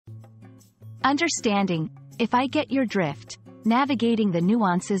Understanding, if I get your drift, navigating the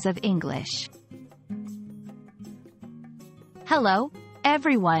nuances of English. Hello,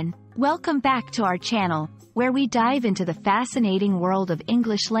 everyone. Welcome back to our channel, where we dive into the fascinating world of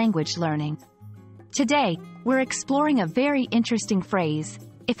English language learning. Today, we're exploring a very interesting phrase,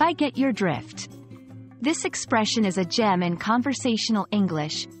 if I get your drift. This expression is a gem in conversational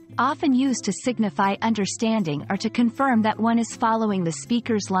English, often used to signify understanding or to confirm that one is following the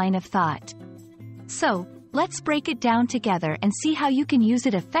speaker's line of thought. So, let's break it down together and see how you can use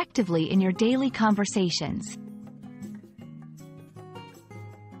it effectively in your daily conversations.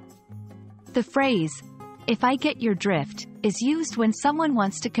 The phrase, if I get your drift, is used when someone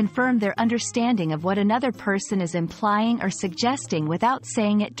wants to confirm their understanding of what another person is implying or suggesting without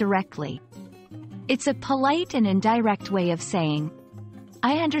saying it directly. It's a polite and indirect way of saying,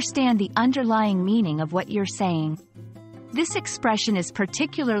 I understand the underlying meaning of what you're saying. This expression is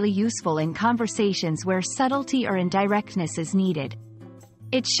particularly useful in conversations where subtlety or indirectness is needed.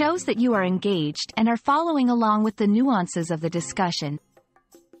 It shows that you are engaged and are following along with the nuances of the discussion.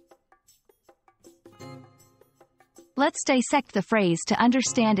 Let's dissect the phrase to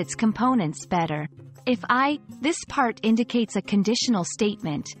understand its components better. This part indicates a conditional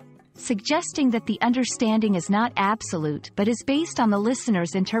statement, suggesting that the understanding is not absolute but is based on the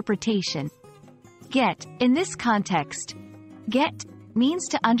listener's interpretation. Get, in this context, get means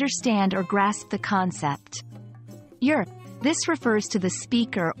to understand or grasp the concept. This refers to the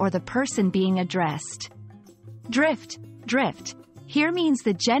speaker or the person being addressed. Drift, here means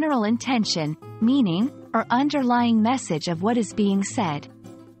the general intention, meaning, or underlying message of what is being said.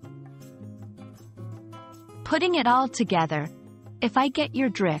 Putting it all together, if I get your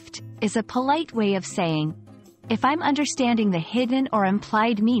drift, is a polite way of saying, if I'm understanding the hidden or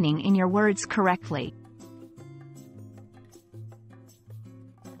implied meaning in your words correctly.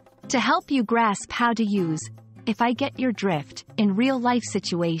 To help you grasp how to use, if I get your drift, in real-life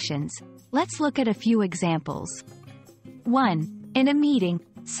situations, let's look at a few examples. 1. In a meeting,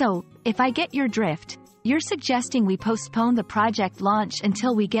 so, if I get your drift, you're suggesting we postpone the project launch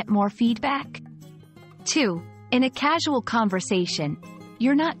until we get more feedback? 2. In a casual conversation,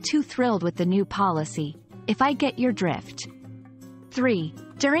 you're not too thrilled with the new policy, if I get your drift. 3.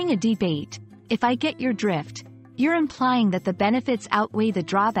 During a debate, if I get your drift, you're implying that the benefits outweigh the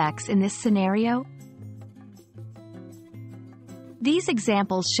drawbacks in this scenario? These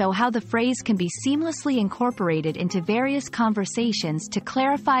examples show how the phrase can be seamlessly incorporated into various conversations to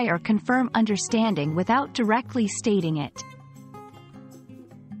clarify or confirm understanding without directly stating it.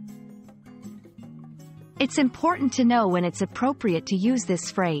 It's important to know when it's appropriate to use this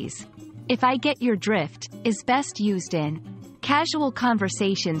phrase. If I get your drift, is best used in casual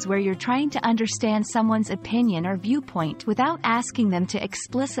conversations where you're trying to understand someone's opinion or viewpoint without asking them to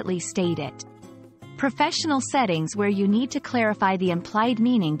explicitly state it. Professional settings where you need to clarify the implied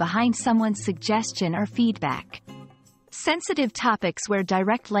meaning behind someone's suggestion or feedback. Sensitive topics where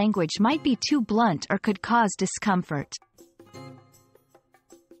direct language might be too blunt or could cause discomfort.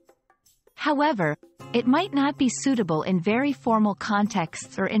 However, it might not be suitable in very formal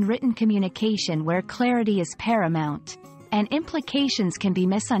contexts or in written communication where clarity is paramount, and implications can be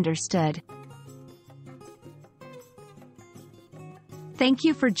misunderstood. Thank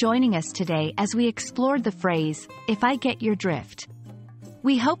you for joining us today as we explored the phrase, if I get your drift.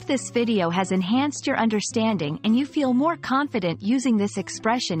 We hope this video has enhanced your understanding and you feel more confident using this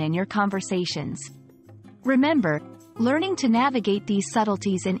expression in your conversations. Remember, learning to navigate these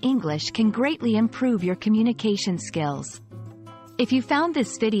subtleties in English can greatly improve your communication skills. If you found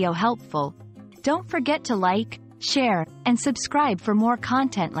this video helpful, don't forget to like, share, and subscribe for more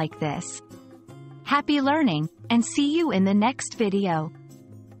content like this. Happy learning, and see you in the next video.